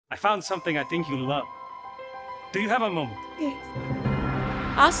I found something I think you'll love. Do you have a moment?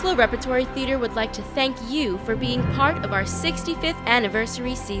 Oslo Repertory Theatre would like to thank you for being part of our 65th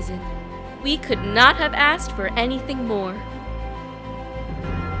anniversary season. We could not have asked for anything more.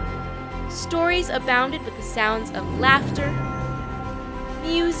 Stories abounded with the sounds of laughter,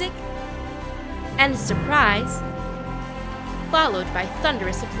 music, and surprise, followed by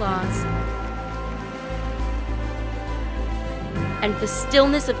thunderous applause. And the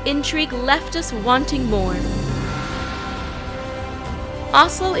stillness of intrigue left us wanting more.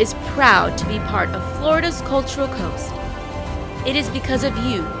 Oslo is proud to be part of Florida's Cultural Coast. It is because of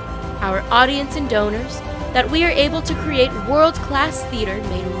you, our audience and donors, that we are able to create world-class theater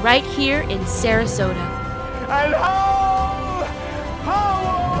made right here in Sarasota. And howl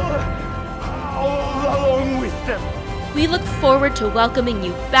along with them. We look forward to welcoming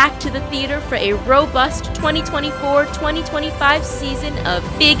you back to the theater for a robust 2024-2025 season of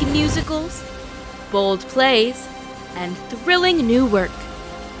big musicals, bold plays, and thrilling new work.